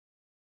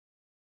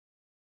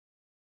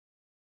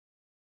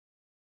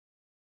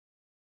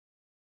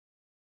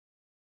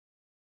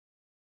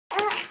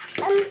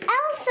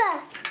Elsa,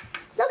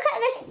 look at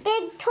this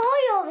big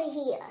toy over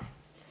here.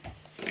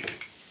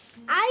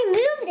 I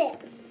moved it.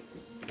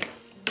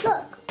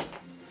 Look.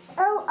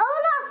 Oh,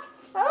 Olaf!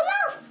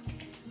 Olaf!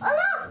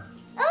 Olaf!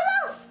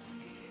 Olaf!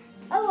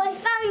 Oh, I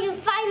found you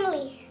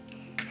finally.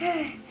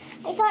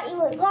 I thought you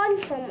were gone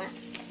somewhere.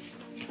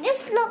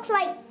 This looks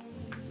like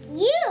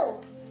you.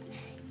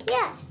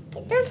 Yeah,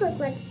 it does look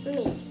like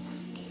me.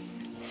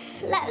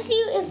 Let's see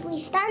if we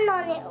stand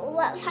on it,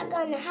 what's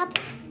going to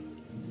happen.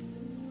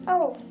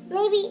 Oh,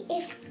 maybe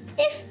if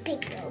this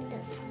big girl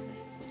does.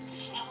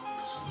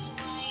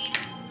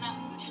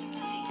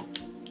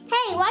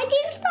 Hey, why do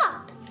you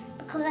stop?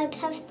 Because I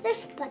pressed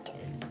this button.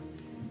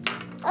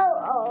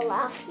 Oh,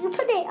 Olaf, you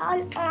put it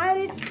on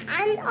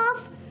and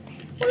off.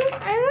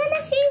 I want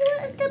to see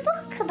what's the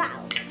book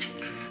about.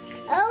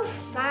 Oh,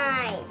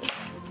 fine.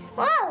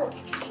 Whoa,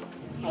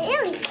 I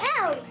nearly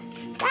fell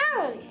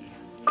down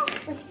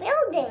off the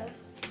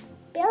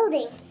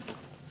building.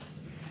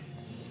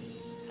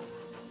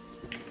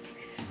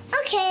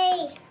 Okay,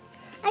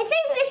 I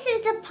think this is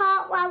the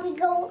part where we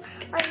go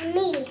on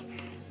me.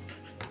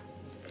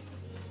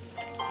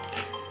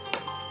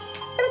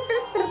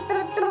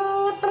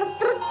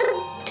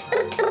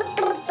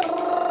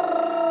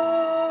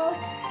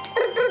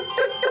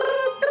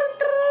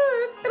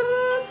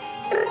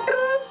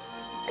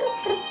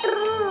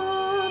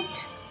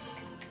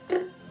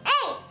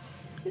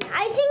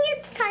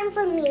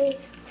 For me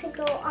to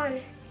go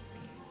on.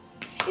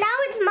 Now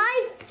it's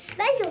my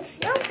special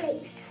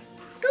snowflakes.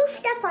 Go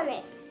step on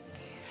it.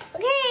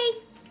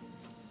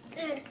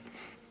 Okay.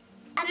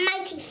 A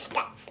mighty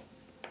step.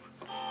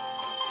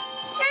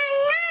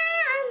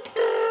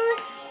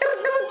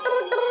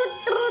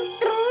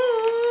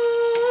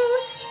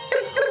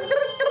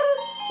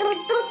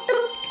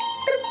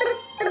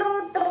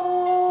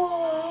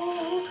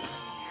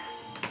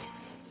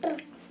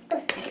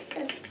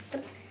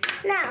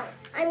 Now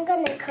I'm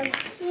gonna come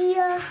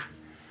here,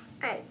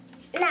 and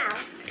now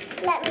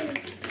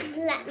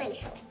let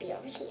myself be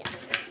over here.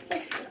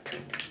 Where's my pool?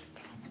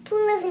 The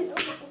pool isn't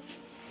over.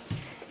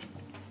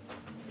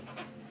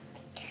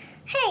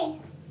 Hey,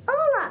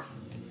 Olaf!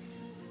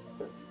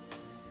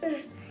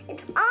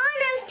 It's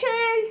Anna's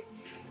turn.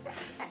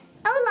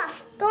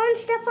 Olaf, go and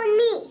step on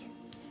me.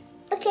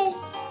 Okay.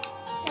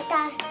 Like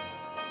that.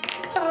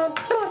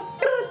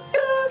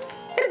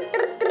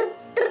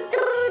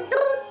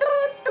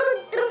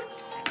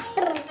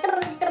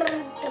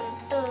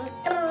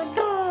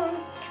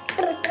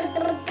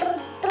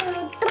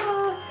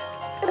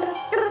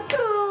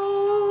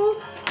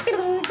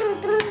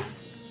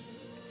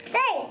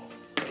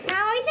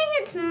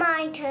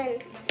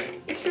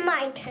 It's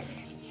my turn.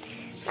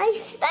 My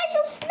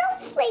special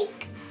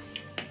snowflake.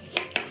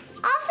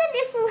 After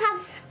this, we'll have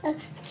a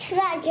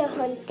treasure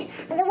hunt.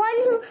 And the one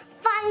who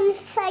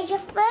finds treasure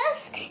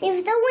first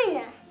is the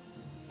winner.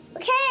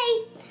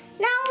 Okay?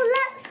 Now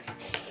let's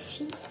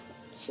see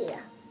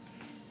here.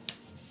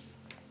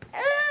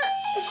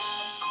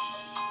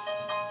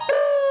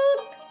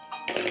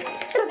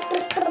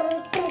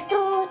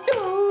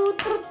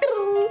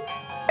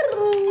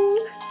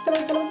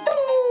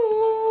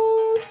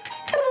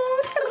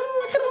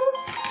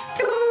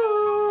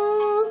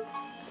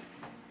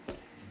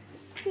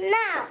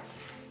 Now,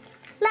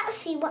 let's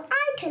see what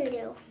I can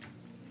do.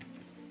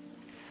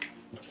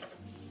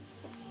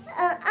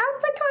 I'll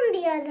put on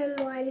the other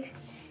one.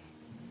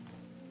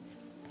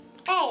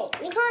 Hey,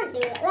 you can't do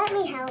it. Let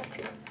me help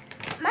you.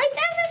 My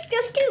bed is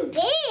just too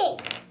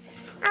big.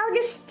 I'll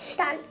just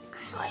stand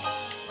hard.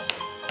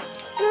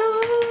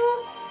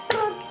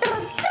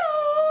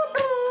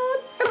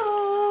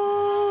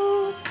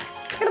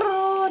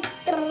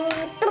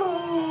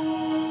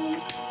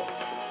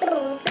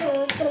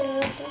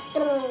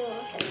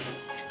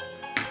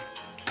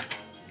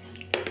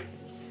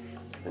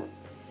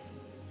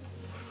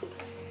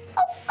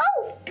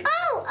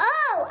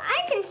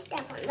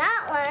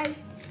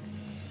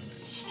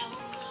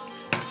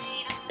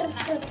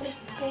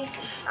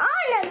 Oh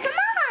no, come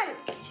on!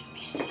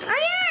 I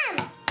am!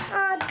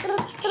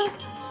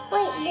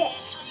 Wait,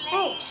 this.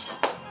 Hey.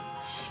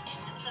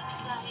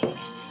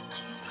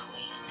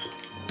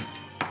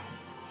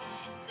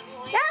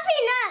 That's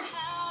enough!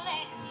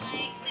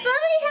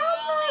 Somebody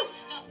help us!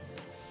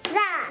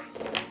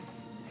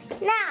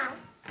 There.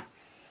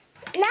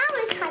 Now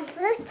it's time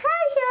for the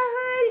treasure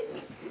hunt.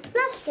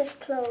 Let's just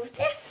close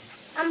this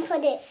and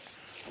put it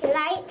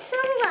right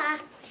somewhere.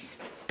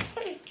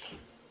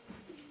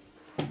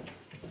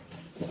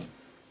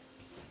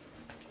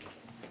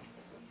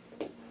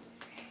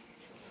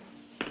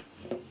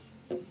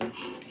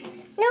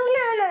 No,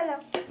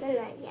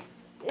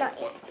 not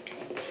yet.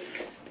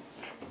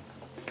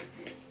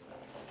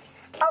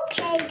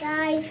 Okay,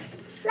 guys,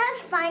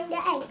 let's find the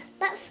egg.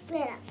 Let's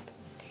split up.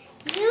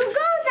 You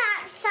go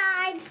that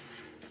side,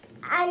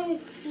 and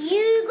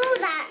you go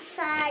that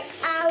side.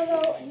 I'll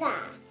go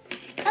there.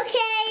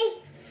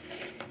 Okay,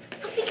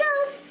 off we go.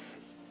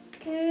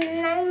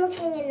 I'm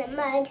looking in the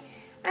mud.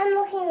 I'm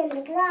looking in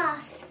the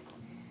grass.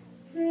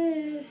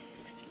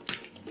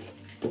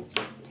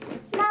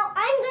 Now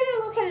I'm gonna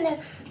look in the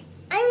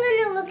I'm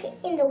gonna look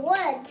in the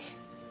woods,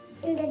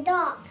 in the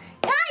dark.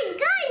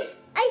 Guys,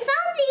 I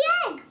found the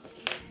egg.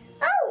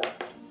 Oh,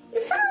 you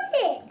found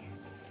it.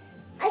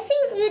 I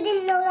think you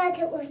didn't know that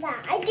it was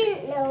there. I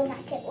didn't know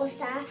that it was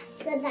there,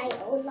 because I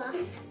Olaf.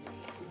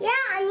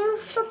 Yeah, and you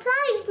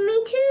surprised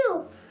me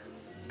too.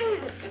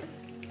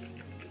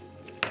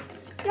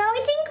 Now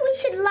I think we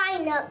should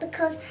line up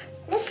because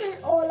this is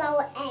all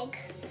our egg.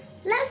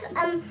 Let's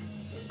open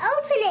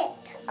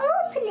it.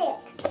 Open it.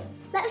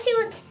 Let's see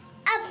what's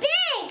a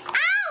big owl.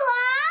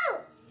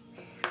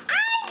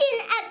 I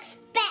didn't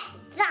expect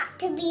that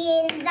to be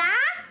in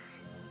there.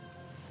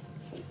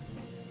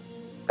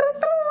 Toot,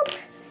 toot.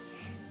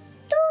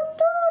 Toot,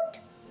 toot.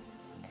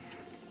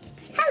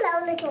 Hello,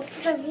 little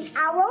fuzzy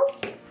owl.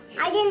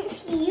 I didn't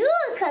see you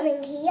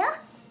coming here.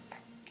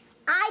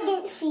 I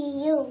didn't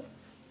see you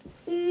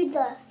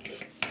either.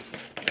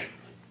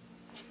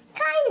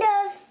 Kind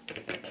of.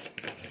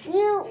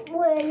 You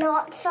were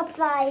not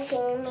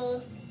surprising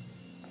me.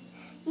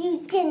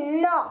 You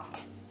did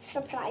not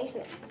surprise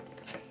me.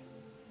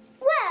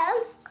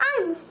 Well,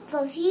 I'm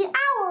Fuzzy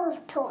Owl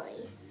Toy.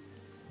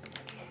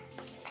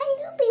 Can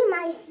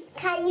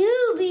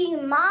you be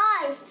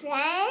my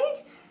friend?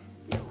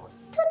 Toot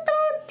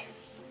toot.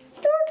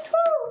 Toot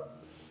toot.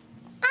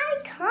 I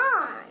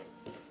can't.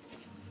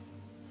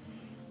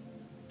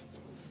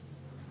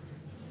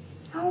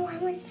 Oh, I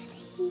want to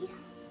stay here.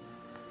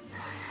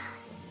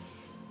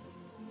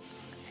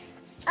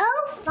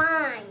 Oh,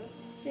 fine.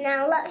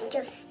 Now let's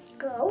just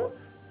go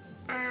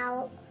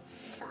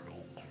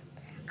outside.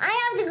 I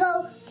have to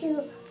go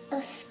to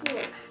a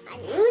school.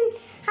 And you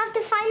have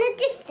to find a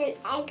different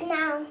egg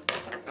now.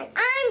 And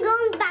I'm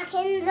going back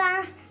in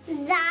there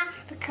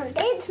because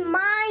it's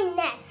my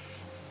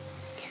nest.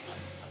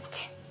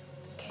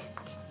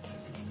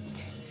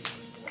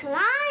 Because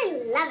I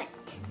love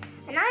it.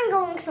 And I'm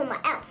going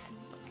somewhere else.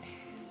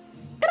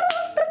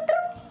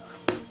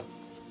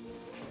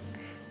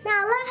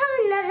 Now let's have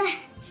another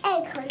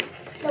egg hunt.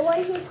 The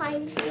one who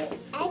finds the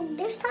egg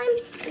this time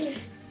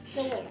is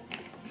the winner.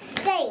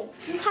 Same.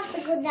 You have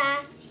to go there.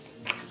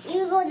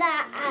 You go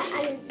there,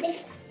 and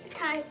this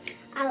time,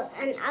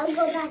 I'll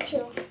go there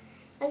too.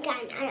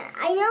 Again,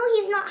 I know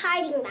he's not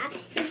hiding there.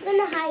 He's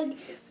gonna hide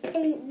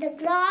in the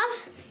grass,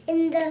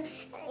 in the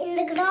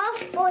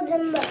grass or the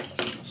mud.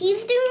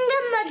 He's doing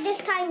the mud this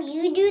time.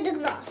 You do the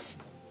grass.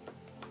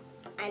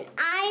 And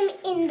I'm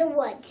in the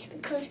woods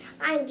because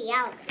I'm the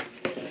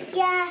eldest.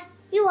 Yeah,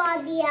 you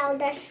are the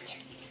eldest.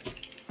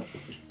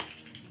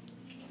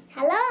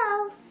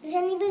 Hello? Is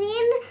anybody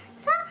in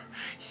there?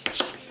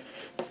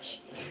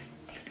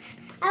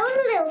 I was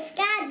a little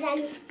scared then.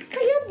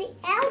 But you're the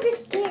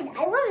eldest kid.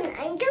 I wasn't.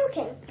 I'm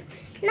joking.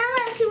 Now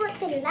let's see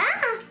what's in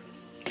there.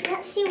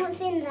 Let's see what's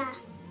in there.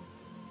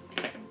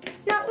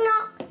 Knock,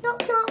 knock, knock,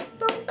 knock,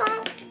 knock,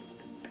 knock.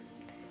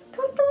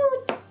 Toot,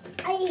 toot.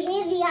 I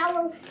hear the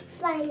owl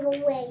flying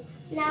away.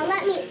 Now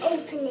let me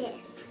open it.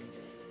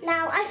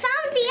 Now I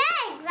found the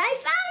eggs. I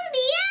found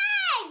the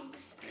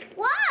eggs.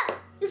 What?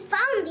 You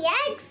found the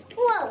eggs?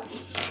 Whoa.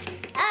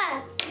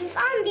 You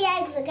found the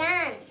eggs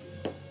again.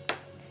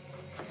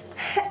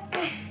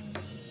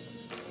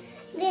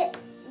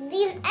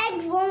 These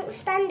eggs won't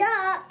stand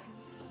up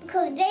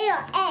because they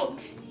are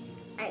eggs.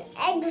 And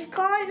eggs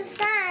can't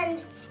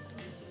stand.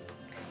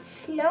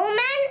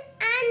 Snowmen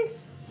and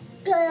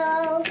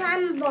girls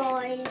and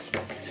boys.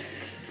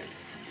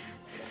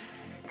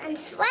 And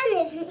Sven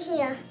isn't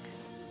here.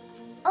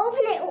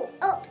 Open it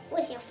up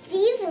with your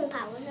freezing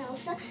powers,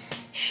 Elsa.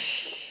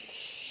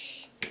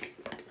 Shh.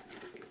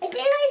 I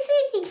think I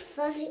see the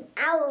fuzzy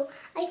owl.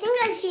 I think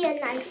I see a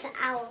nicer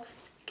owl.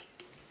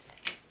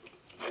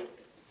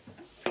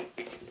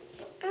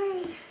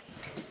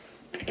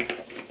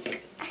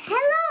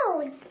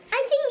 Hello. I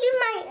think you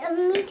might have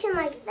met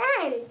my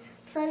friend,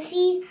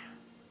 Fuzzy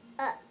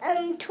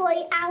Toy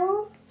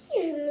Owl.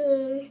 He's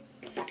mean.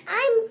 But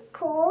I'm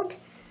called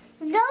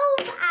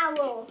Those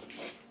Owl.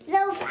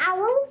 Those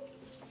Owl?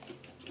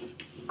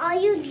 Are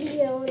you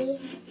really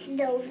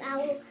Those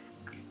Owl?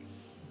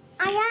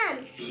 I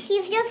am.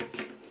 He's just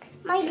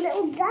my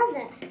little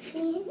brother.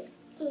 He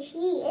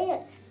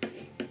is.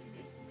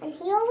 And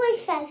he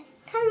always says,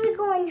 can we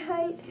go and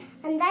hunt?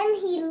 And then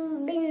he's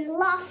been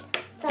lost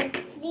from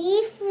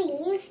 3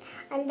 fleas.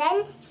 And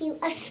then he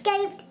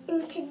escaped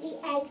into the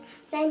egg.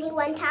 Then he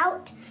went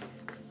out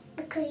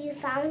because you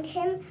found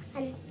him.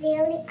 And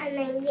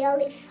I'm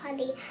really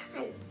sorry.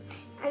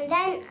 And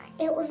then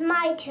it was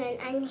my turn,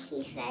 and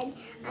he said,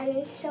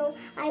 and so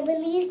I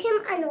believed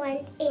him and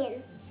went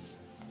in.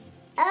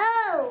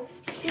 Oh,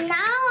 so now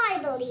I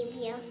believe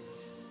you.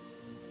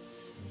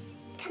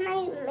 Can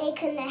I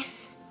make a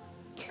nest?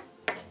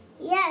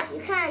 Yes,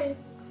 you can.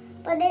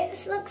 But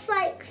it looks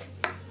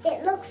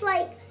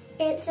like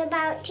it's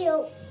about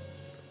to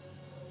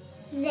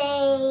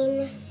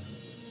rain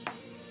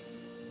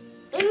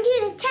into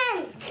the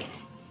tent.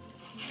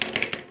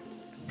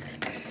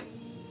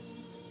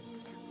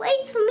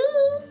 Wait for me.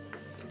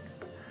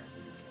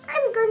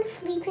 I'm going to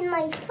sleep in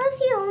my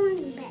fuzzy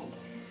own bed.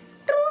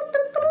 Toot,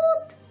 toot,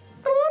 toot.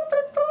 Toot,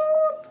 toot,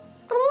 toot.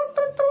 Toot,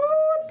 toot,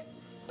 toot.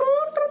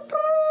 Toot,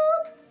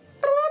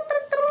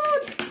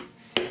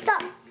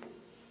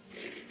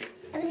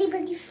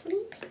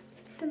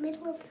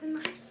 middle of the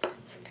night.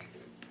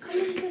 Come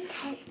in the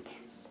tent.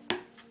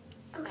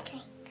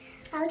 Okay,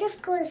 I'll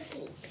just go to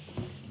sleep.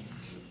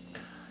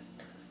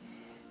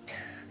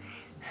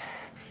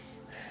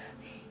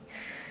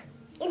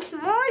 It's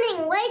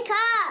morning, wake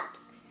up!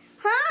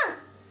 Huh?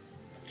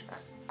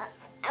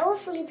 I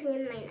was sleeping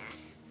in my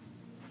nest.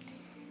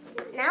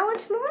 Now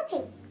it's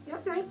morning.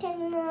 Not night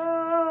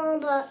anymore,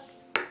 but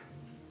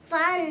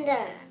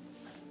thunder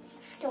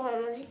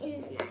storm was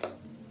in the night.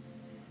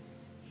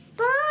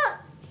 But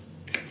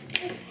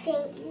I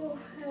think you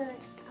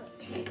heard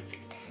about it.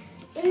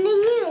 In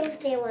the news,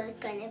 there was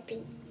going to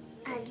be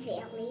a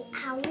very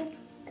owl,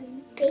 a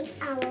big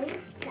owl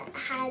that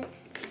had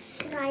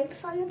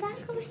stripes on the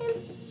back of him.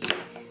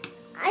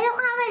 I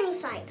don't have any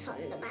stripes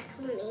on the back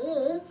of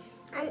me,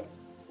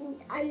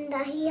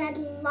 and he had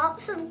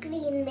lots of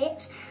green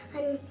bits,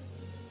 and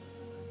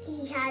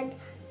he had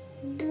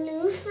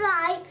blue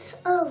stripes.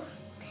 Oh,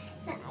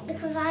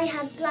 because I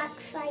have black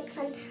stripes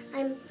and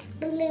I'm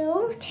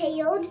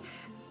blue-tailed,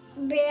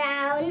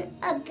 brown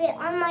a bit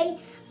on my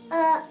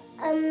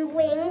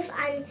wings,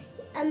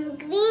 and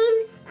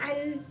green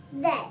and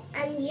red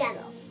and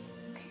yellow.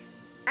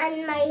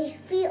 And my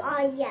feet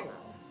are yellow.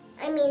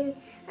 And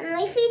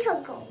my feet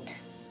are gold.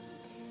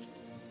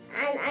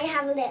 And I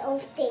have a little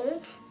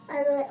thing, a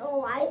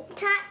little white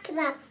tack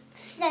that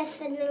says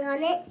something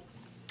on it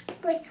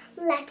with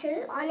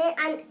letters on it,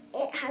 and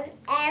it has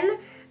M,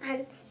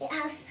 and it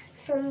has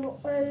some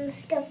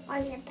stuff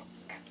on the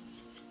back.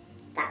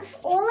 That's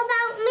all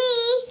about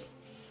me.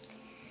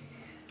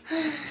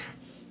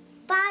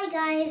 Bye,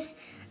 guys.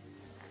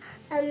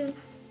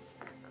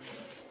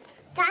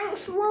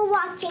 Thanks for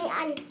watching,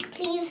 and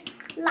please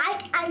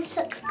like and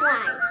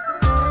subscribe.